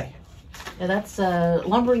 bye. Yeah, that's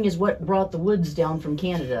lumbering is what brought the woods down from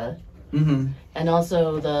Canada. Mm-hmm. And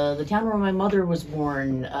also the town where my mother was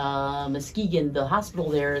born, Muskegon, the hospital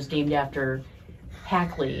there is named after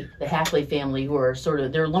Hackley, the Hackley family, who are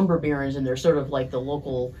they're lumber barons, and they're sort of like the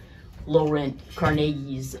local low-rent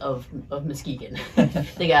Carnegies of Muskegon.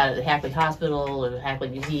 They got the Hackley Hospital, the Hackley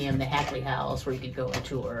Museum, the Hackley House, where you could go and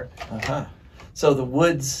tour. Uh-huh. So the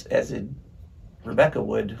woods, as in Rebecca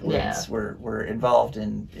Woods, were involved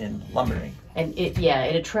in lumbering. And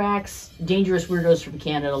it attracts dangerous weirdos from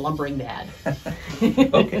Canada, lumbering bad.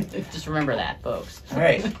 Okay. Just remember that, folks. All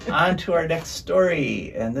right, on to our next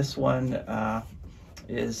story. And this one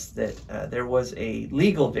is that there was a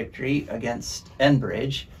legal victory against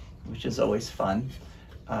Enbridge, which is always fun.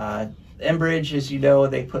 Enbridge, as you know,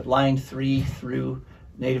 they put Line 3 through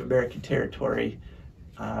Native American territory.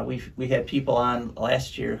 We had people on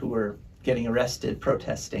last year who were getting arrested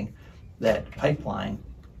protesting that pipeline,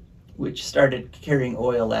 which started carrying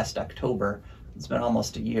oil last October. It's been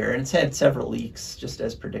almost a year, and it's had several leaks, just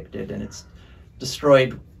as predicted, and it's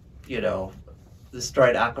destroyed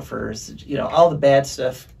aquifers, all the bad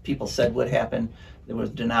stuff people said would happen that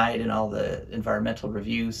was denied in all the environmental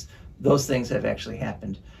reviews. Those things have actually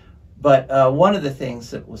happened. But one of the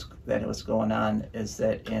things that was going on is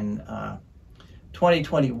that in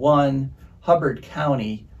 2021, Hubbard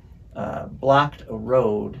County blocked a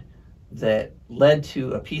road that led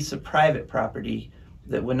to a piece of private property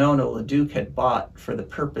that Winona LaDuke had bought for the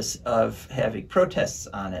purpose of having protests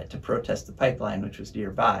on it to protest the pipeline, which was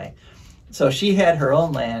nearby. So she had her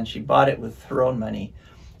own land, she bought it with her own money,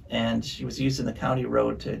 and she was using the county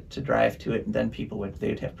road to drive to it, and then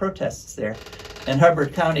they'd have protests there. And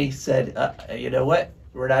Hubbard County said, you know what,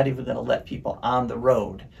 we're not even going to let people on the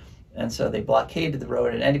road. And so they blockaded the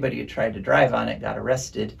road, and anybody who tried to drive on it got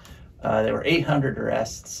arrested. There were 800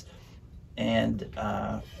 arrests, and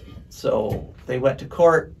so they went to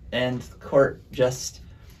court, and the court just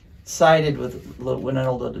sided with Winona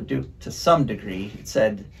LaDuke to some degree. It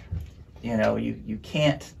said, you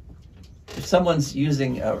can't, if someone's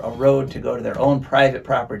using a road to go to their own private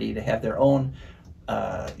property, to have their own,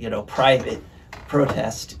 private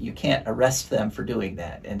protest, you can't arrest them for doing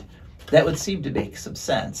that. And that would seem to make some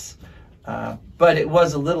sense. But it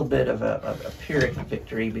was a little bit of a Pyrrhic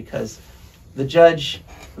victory, because the judge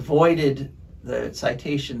voided the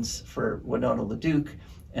citations for Winona LaDuke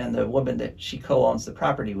and the woman that she co-owns the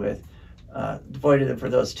property with, voided them for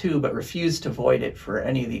those two, but refused to void it for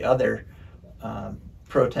any of the other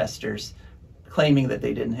protesters, claiming that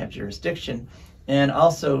they didn't have jurisdiction. And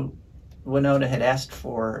also, Winona had asked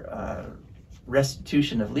for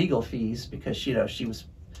restitution of legal fees because she was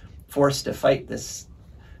forced to fight this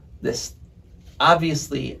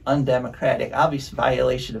obviously undemocratic, obvious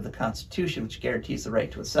violation of the Constitution, which guarantees the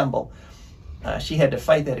right to assemble. She had to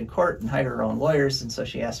fight that in court and hire her own lawyers, and so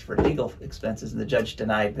she asked for legal expenses, and the judge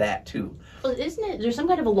denied that too. Well, there's some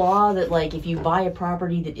kind of a law that, like, if you buy a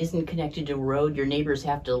property that isn't connected to a road, your neighbors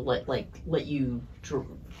have to let you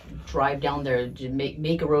drive down there to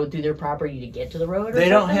make a road through their property to get to the road? They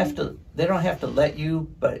don't have to let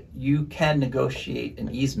you, but you can negotiate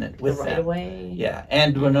an easement with them. Right away. Yeah,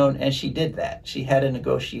 and Winona, and she did that. She had a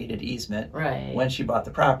negotiated easement when she bought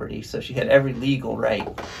the property, so she had every legal right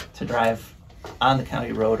to drive on the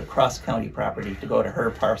county road across county property to go to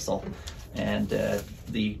her parcel. And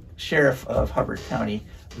the sheriff of Hubbard County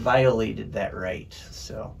violated that right,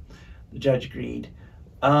 so the judge agreed.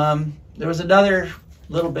 There was another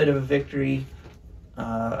little bit of a victory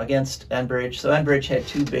against Enbridge. So Enbridge had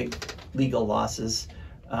two big legal losses,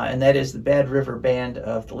 and that is the Bad River Band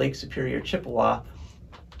of the Lake Superior Chippewa.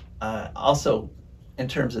 Also, in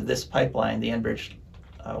terms of this pipeline, the Enbridge,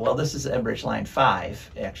 this is Enbridge Line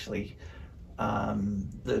 5, actually.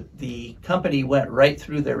 The company went right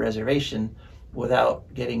through their reservation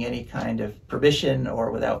without getting any kind of permission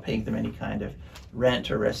or without paying them any kind of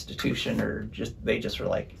rent or restitution, or they just were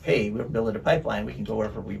like, hey, we're building a pipeline, we can go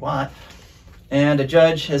wherever we want. And a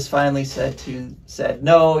judge has finally said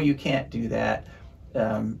no, you can't do that.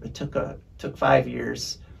 It took 5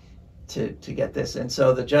 years to get this, and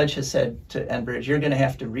so the judge has said to Enbridge, you're going to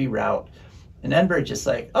have to reroute. And Enbridge is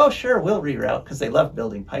like, oh sure, we'll reroute, because they love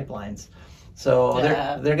building pipelines. So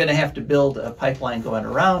they're going to have to build a pipeline going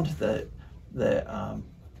around the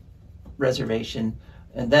reservation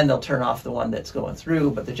and then they'll turn off the one that's going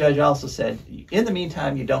through. But the judge also said, in the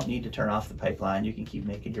meantime, you don't need to turn off the pipeline. You can keep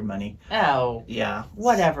making your money. Oh. Yeah.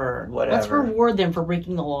 Whatever. Let's reward them for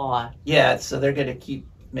breaking the law. Yeah, so they're going to keep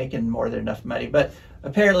making more than enough money. But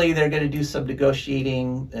apparently they're going to do some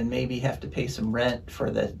negotiating and maybe have to pay some rent for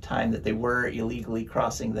the time that they were illegally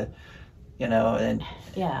crossing the, and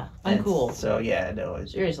yeah, uncool. And so yeah, no,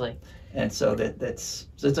 seriously. And so it's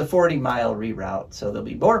a 40-mile reroute. So there'll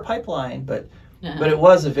be more pipeline, but it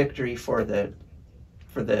was a victory for the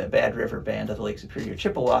Bad River Band of the Lake Superior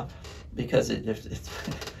Chippewa, because it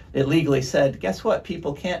legally said, guess what?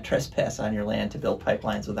 People can't trespass on your land to build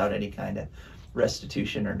pipelines without any kind of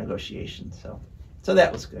restitution or negotiation. So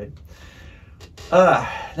that was good. Now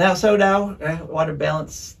I want to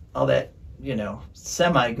balance all that,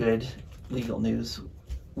 semi-good legal news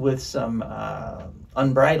with some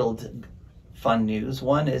unbridled fun news.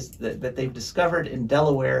 One is that they've discovered in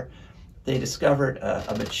Delaware, they discovered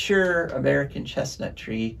a mature American chestnut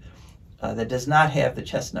tree that does not have the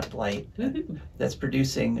chestnut blight, that's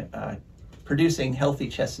producing healthy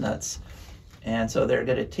chestnuts. And so they're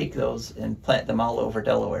going to take those and plant them all over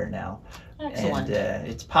Delaware now. Excellent. And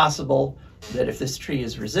it's possible that if this tree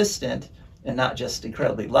is resistant and not just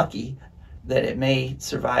incredibly lucky, that it may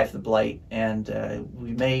survive the blight, and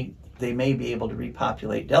they may be able to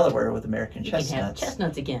repopulate Delaware with American chestnuts. You can have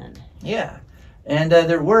chestnuts again. Yeah. And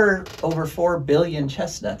there were over 4 billion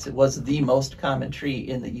chestnuts. It was the most common tree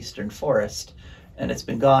in the eastern forest, and it's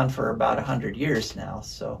been gone for about 100 years now.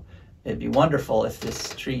 So it'd be wonderful if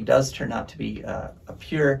this tree does turn out to be a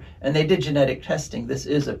pure, and they did genetic testing. This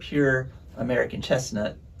is a pure American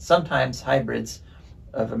chestnut. Sometimes hybrids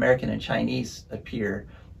of American and Chinese appear,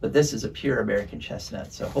 but this is a pure American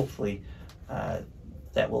chestnut. So hopefully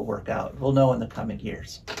that will work out. We'll know in the coming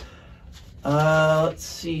years. Let's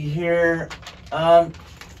see here.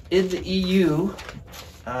 In the EU,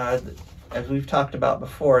 as we've talked about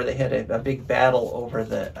before, they had a big battle over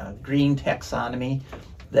the green taxonomy.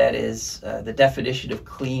 That is the definition of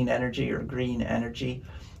clean energy or green energy.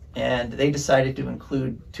 And they decided to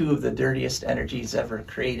include 2 of the dirtiest energies ever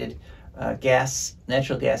created,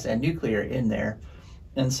 natural gas and nuclear, in there.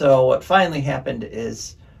 And so what finally happened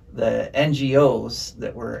is the NGOs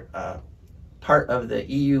that were part of the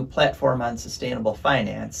EU Platform on Sustainable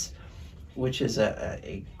Finance, which is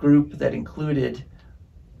a group that included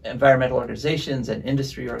environmental organizations and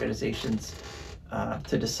industry organizations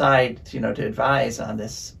to decide, to advise on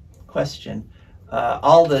this question.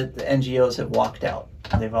 All the NGOs have walked out.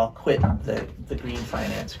 They've all quit the green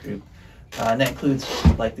finance group. And that includes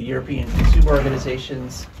like the European consumer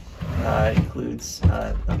organizations, includes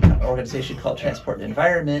an organization called Transport and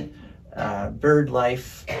Environment,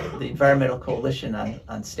 BirdLife, the Environmental Coalition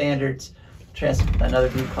on Standards, another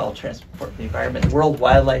group called Transport and the Environment, the World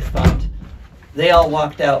Wildlife Fund. They all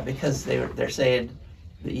walked out because they're saying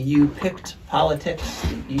the EU picked politics,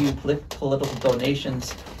 the EU political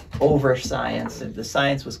donations over science, and the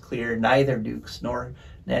science was clear. Neither nukes nor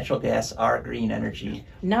natural gas are green energy.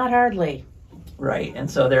 Not hardly. Right,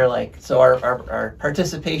 and so they're like, so our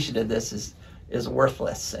participation in this is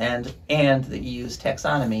worthless, and the EU's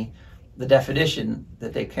taxonomy, the definition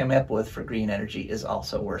that they came up with for green energy, is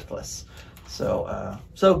also worthless. So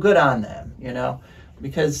good on them,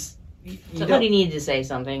 because somebody needed to say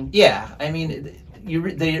something. Yeah, I mean,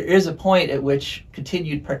 there is a point at which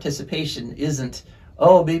continued participation isn't,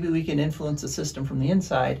 oh, maybe we can influence the system from the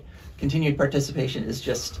inside. Continued participation is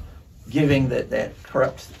just giving that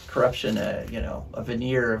corruption a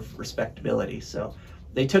veneer of respectability. So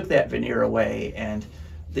they took that veneer away, and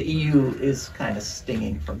the EU is kind of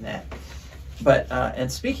stinging from that. But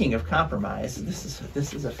and speaking of compromise,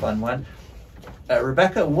 this is a fun one.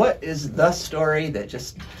 Rebecca, what is the story that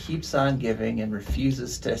just keeps on giving and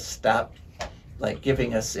refuses to stop, like,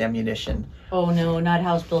 giving us ammunition? Oh no, not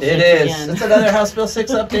House Bill 6 again. It is. Again. It's another House Bill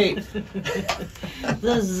 6 update.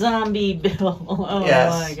 The zombie bill. Oh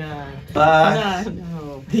yes. My God.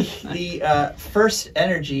 No. The First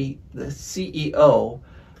Energy, the CEO,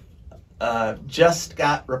 just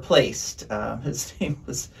got replaced. His name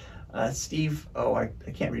was Steve. Oh, I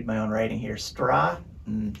can't read my own writing here. Straw.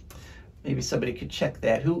 Maybe somebody could check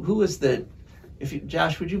that. Who was the?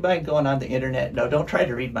 Josh, would you mind going on the internet? No, don't try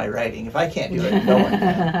to read my writing. If I can't do it, no one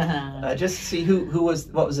can. Just to see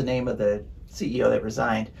what was the name of the CEO that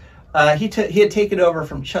resigned. He had taken over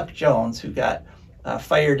from Chuck Jones, who got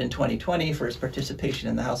fired in 2020 for his participation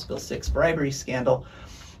in the House Bill 6 bribery scandal,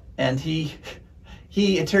 and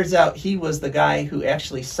it turns out he was the guy who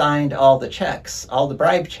actually signed all the checks, all the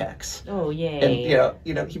bribe checks. Oh, yay.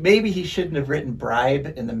 And maybe he shouldn't have written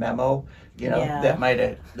bribe in the memo. That might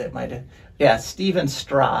have Yeah, Stephen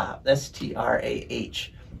Strah,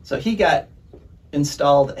 S-T-R-A-H. So he got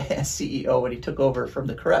installed as CEO when he took over from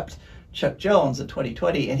the corrupt Chuck Jones in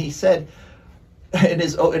 2020, and he said in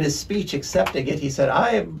his speech accepting it, he said,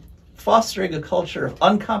 "I am fostering a culture of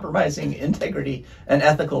uncompromising integrity and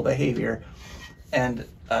ethical behavior." And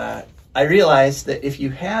I realized that if you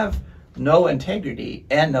have no integrity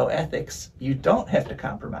and no ethics, you don't have to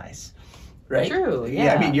compromise. Right? True,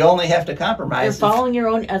 yeah. I mean, you only have to compromise. You're following your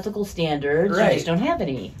own ethical standards. Right. You just don't have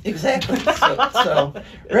any. Exactly. So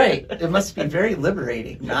right. It must be very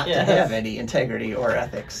liberating not to have any integrity or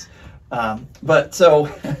ethics. But so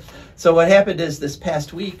what happened is this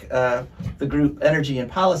past week, the group Energy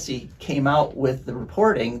and Policy came out with the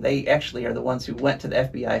reporting. They actually are the ones who went to the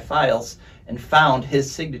FBI files and found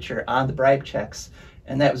his signature on the bribe checks.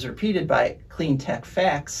 And that was repeated by Clean Tech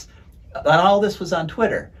Facts. And all this was on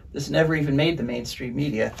Twitter. This never even made the mainstream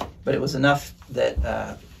media, but it was enough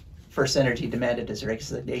that First Energy demanded his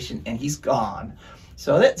resignation, and he's gone.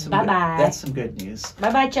 So that's some good news.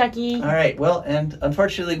 Bye-bye, Chucky. All right, well, and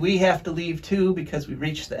unfortunately we have to leave too because we've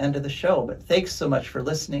reached the end of the show, but thanks so much for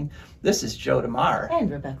listening. This is Joe DeMare.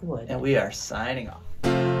 And Rebecca Wood. And we are signing off.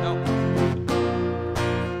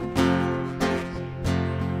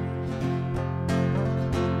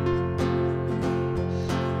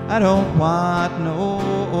 I don't want no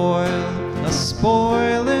oil, a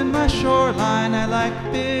spoil in my shoreline. I like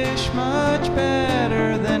fish much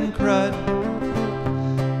better than crud.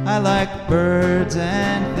 I like birds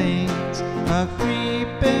and things a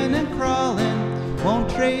creeping and crawling. Won't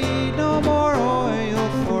trade no more oil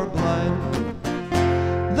for blood.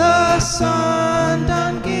 The sun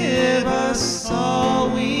done give us all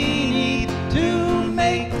we need to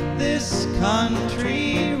make this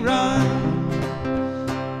country run.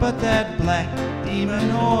 But that black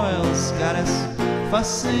demon oil's got us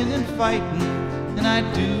fussing and fighting, and I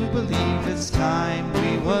do believe it's time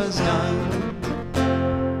we was done.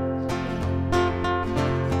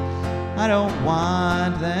 I don't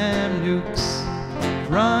want them nukes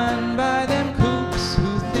run by them kooks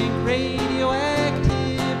who think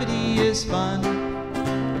radioactivity is fun.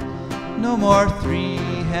 No more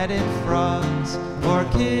three-headed frogs or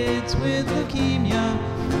kids with leukemia.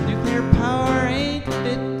 Nuclear power ain't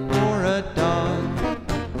fit for a dog.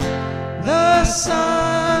 The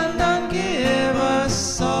sun done give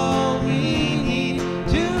us all we need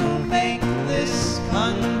to make this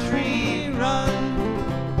country run.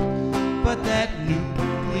 But that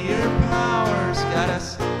nuclear power's got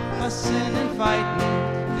us fussing and fighting,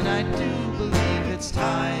 and I do believe it's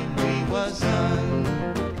time we was done.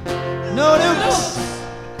 No